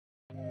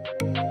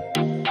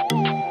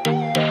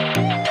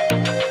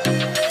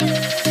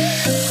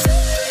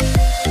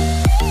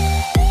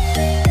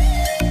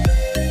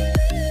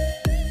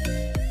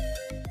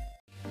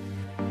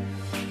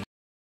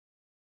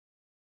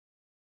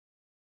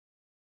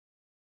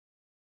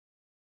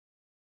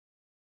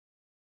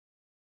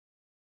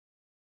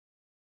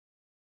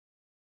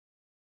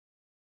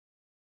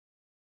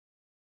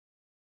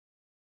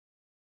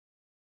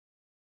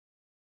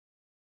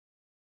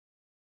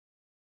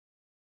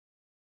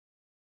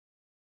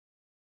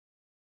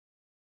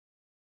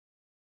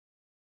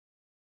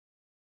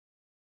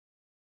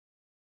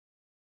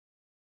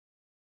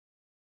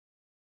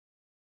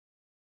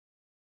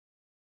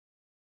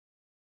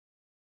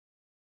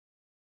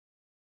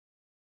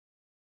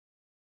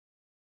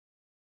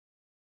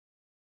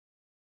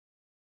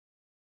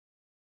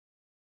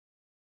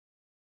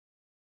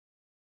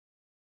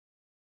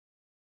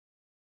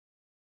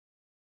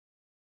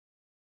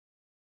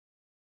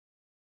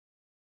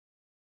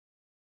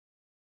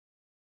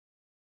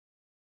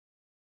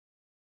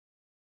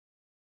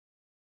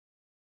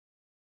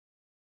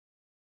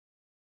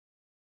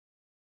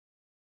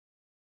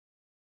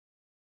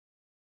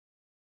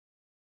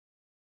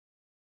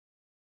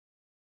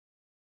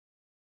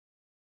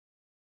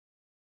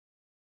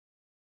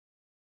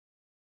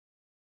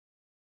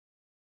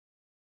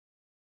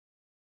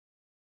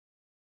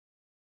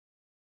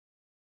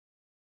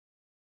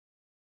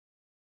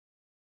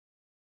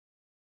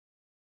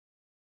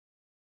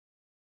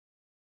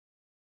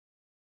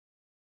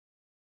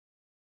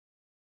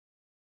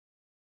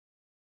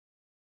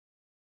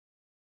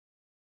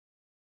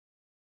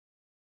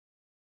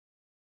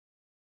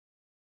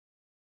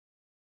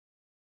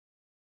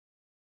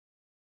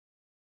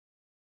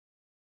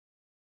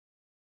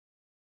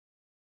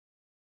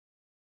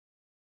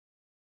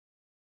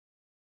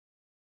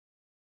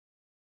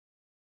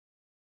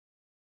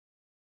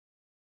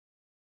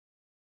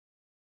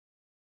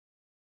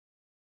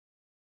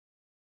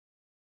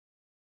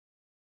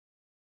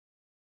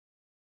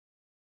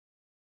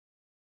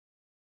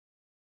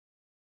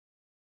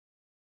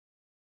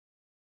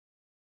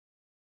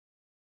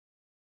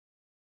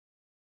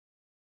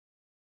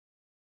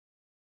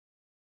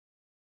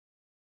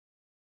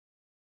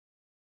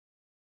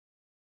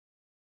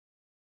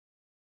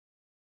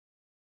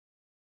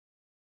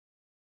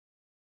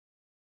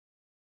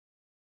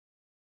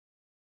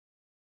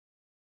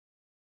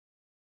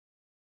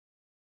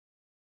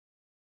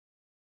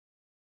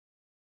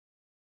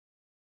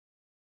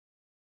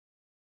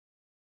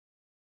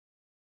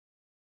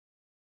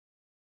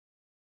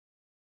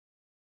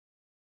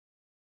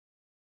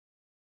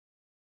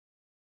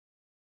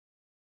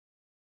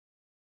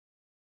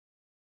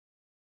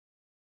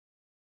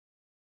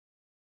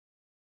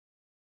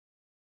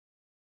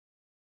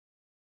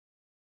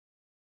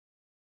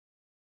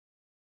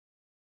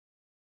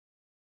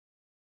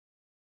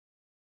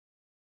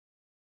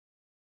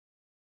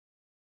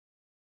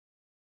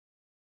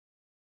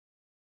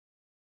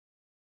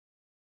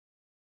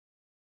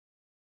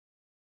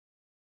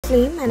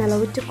Flame and allow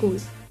it to cool.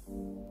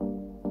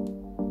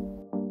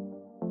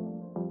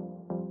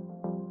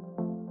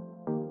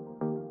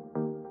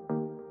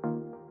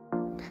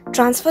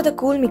 Transfer the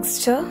cool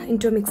mixture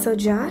into a mixer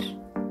jar.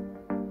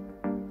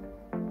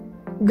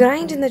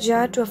 Grind in the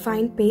jar to a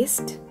fine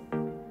paste.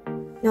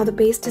 Now the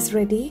paste is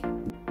ready.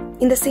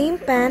 In the same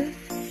pan,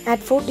 add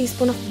 4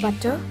 teaspoons of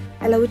butter.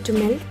 Allow it to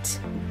melt.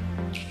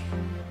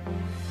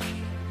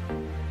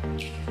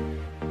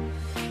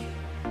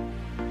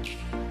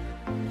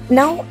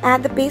 Now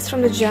add the paste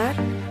from the jar.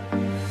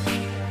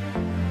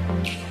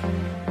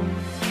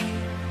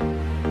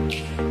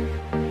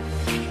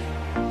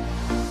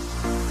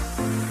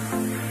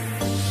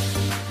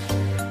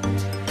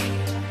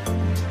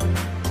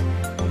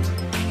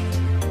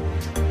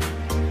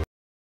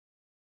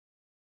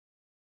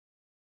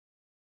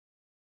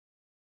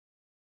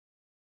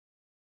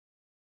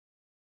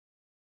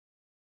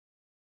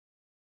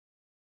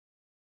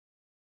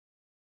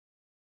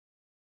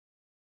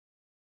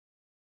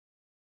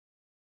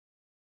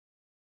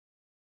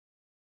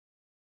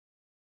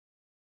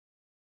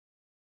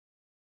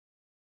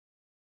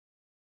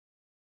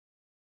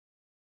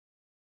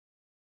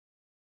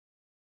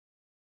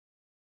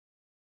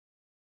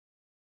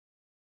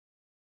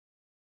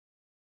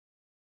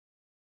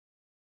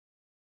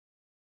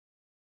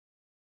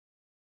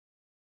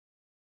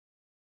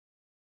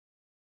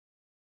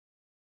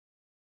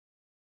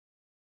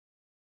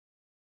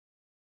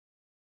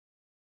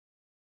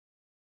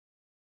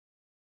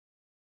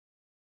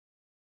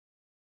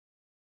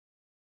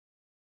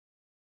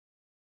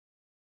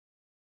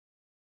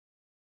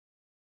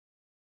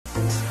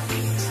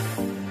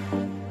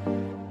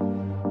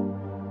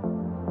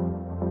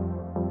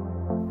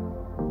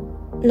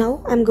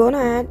 Now I'm gonna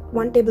add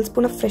 1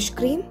 tablespoon of fresh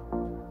cream,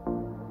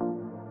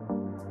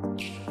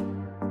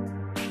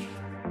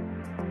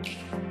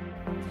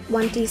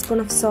 one teaspoon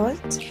of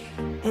salt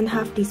and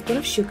half teaspoon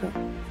of sugar.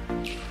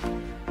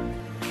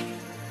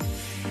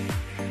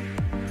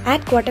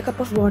 Add 1/4 cup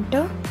of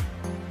water.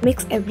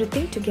 Mix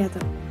everything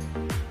together.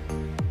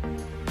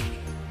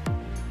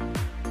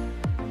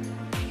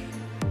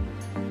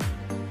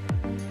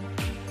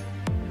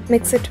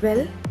 Mix it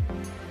well.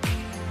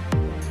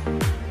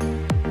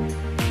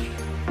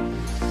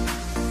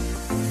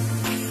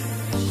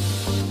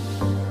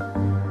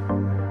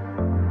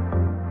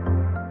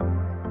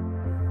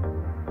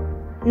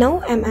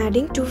 Now I am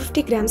adding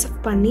 250 grams of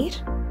paneer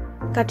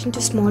cut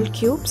into small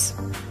cubes.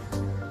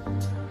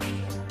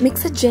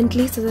 Mix it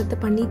gently so that the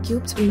paneer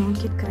cubes will not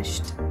get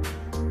crushed.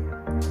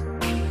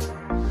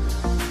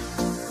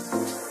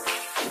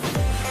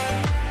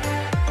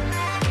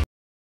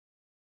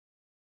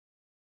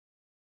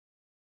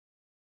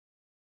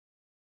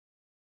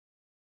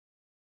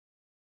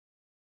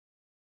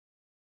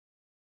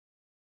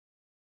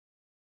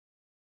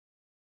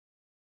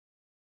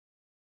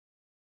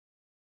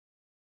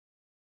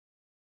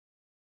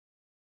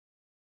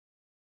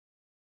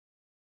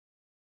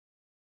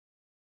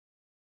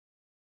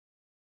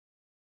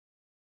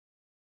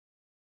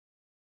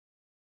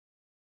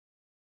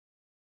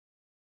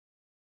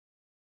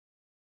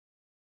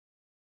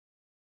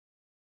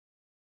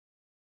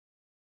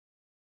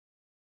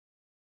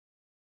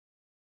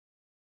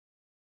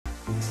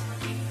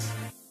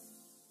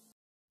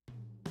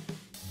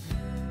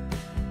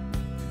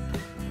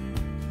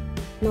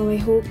 Now I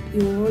hope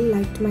you all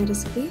liked my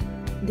recipe.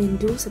 Then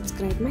do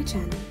subscribe my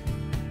channel.